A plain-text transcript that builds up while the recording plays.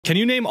Can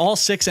you name all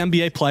 6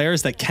 NBA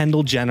players that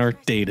Kendall Jenner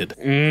dated?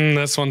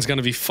 This one's going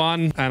to be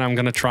fun, and I'm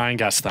going to try and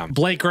guess them.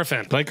 Blake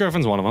Griffin. Blake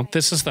Griffin's one of them.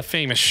 This is the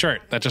famous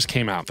shirt that just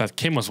came out that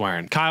Kim was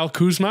wearing. Kyle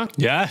Kuzma.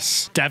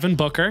 Yes. Devin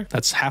Booker.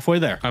 That's halfway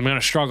there. I'm going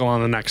to struggle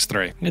on the next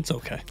 3. It's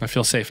okay. I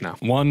feel safe now.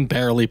 One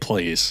barely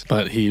plays,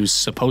 but he was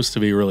supposed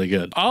to be really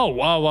good. Oh,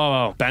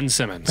 whoa. Ben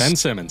Simmons. Ben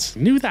Simmons.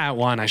 Knew that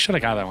one. I should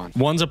have got that one.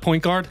 One's a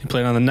point guard. He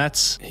played on the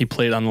Nets. He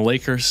played on the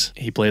Lakers.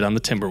 He played on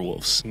the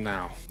Timberwolves.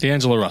 No.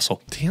 D'Angelo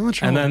Russell.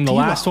 And then the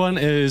last one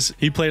is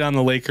he played on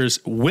the Lakers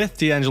with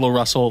D'Angelo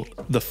Russell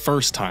the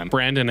first time.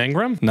 Brandon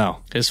Ingram? No.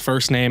 His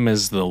first name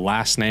is the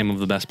last name of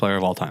the best player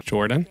of all time.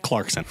 Jordan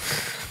Clarkson.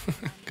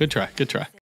 Good try. Good try.